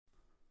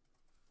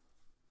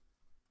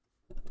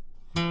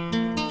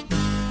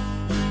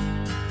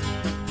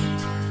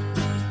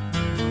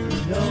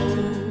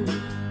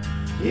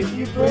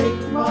you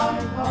break my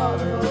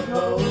heart, I'll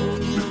go,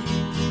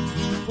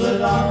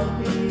 but I'll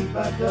be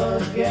back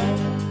again.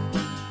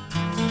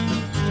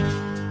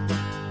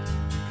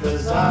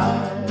 'Cause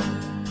I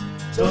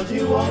told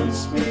you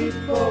once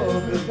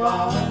before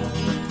goodbye,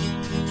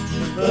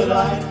 but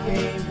I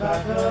came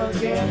back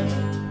again.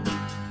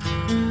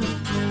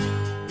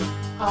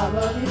 I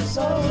love you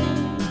so,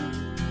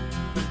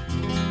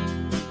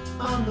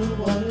 I'm the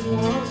one who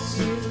wants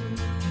you.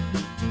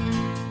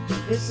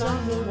 Yes,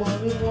 I'm the one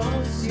who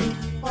wants you.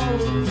 Oh,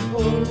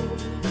 oh,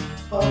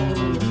 oh,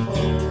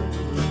 oh.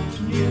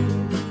 You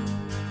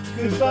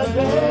could find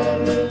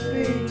better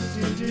things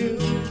to do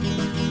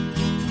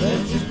than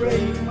to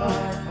break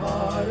my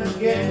heart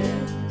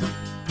again.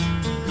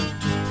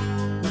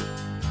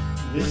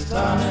 This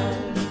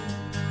time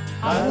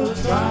I will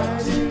try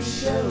to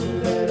show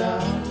that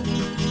I'm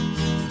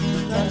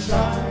not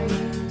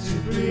trying to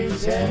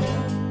pretend.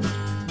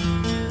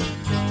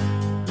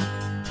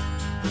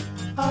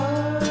 I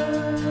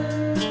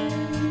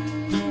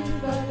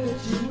thought that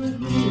you would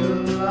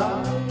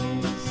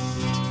realize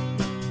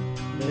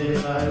that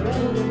if I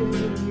ran away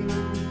from you,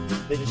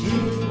 that you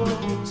want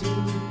me to.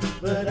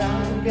 But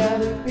I've got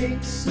a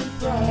big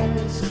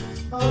surprise.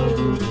 Oh,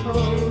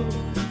 oh,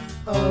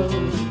 oh,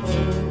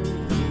 oh.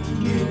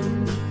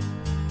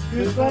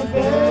 You could find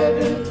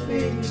better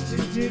things to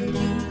do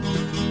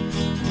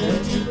than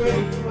to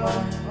break my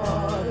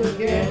heart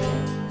again.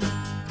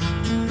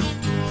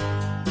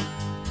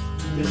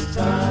 This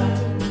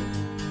time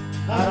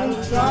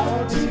I'll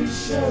try to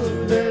show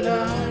that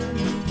I'm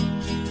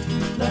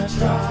not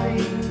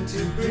trying to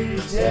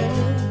pretend.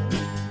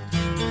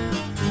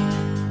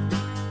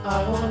 I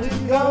want to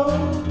go,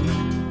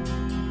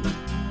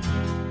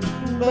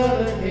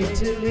 but I hate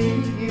to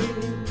leave you.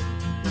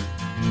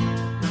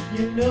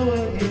 You know I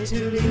hate to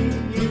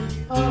leave you.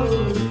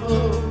 Oh,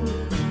 oh,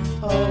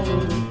 oh,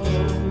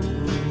 oh.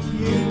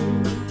 You,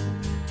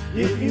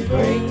 if you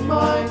break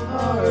my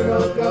heart,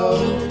 I'll go,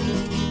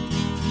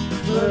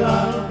 but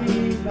I'll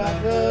be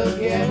back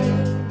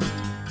again.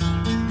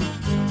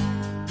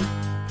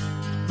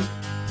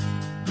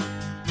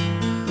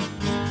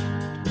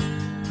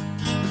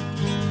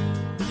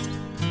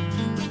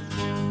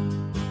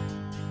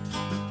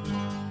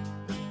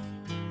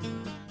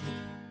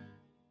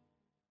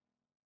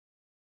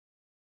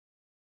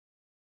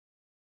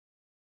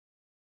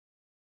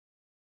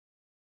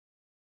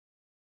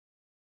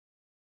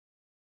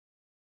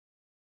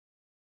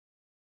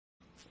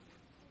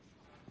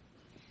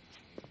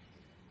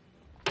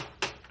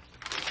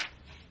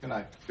 Good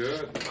night.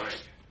 Good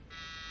night.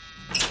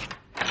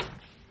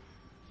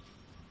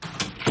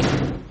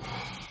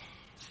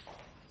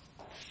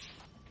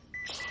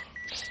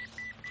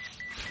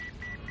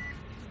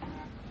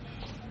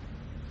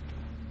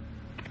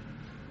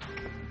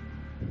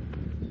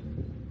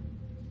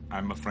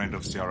 I'm a friend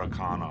of Sarah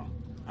Connor.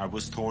 I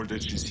was told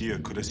that she's here.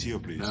 Could I see her,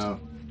 please? No,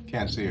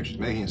 can't see her. She's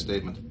making a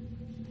statement.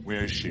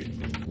 Where is she?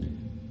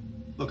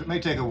 Look, it may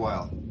take a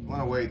while. You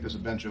want to wait? There's a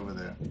bench over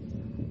there.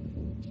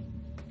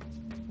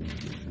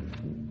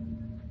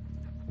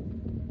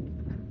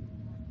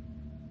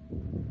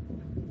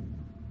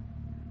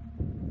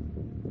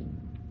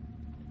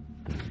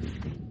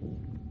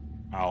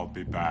 I'll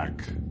be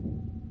back.